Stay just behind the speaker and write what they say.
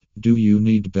Do you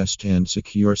need best and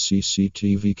secure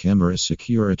CCTV camera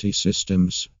security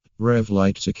systems?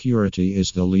 Revlight Security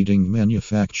is the leading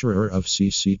manufacturer of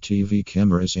CCTV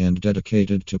cameras and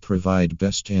dedicated to provide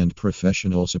best and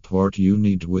professional support you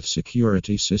need with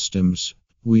security systems.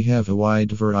 We have a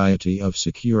wide variety of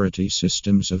security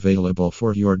systems available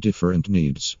for your different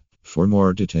needs. For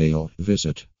more detail,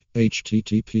 visit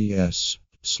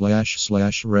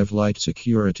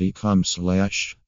https://revlightsecurity.com/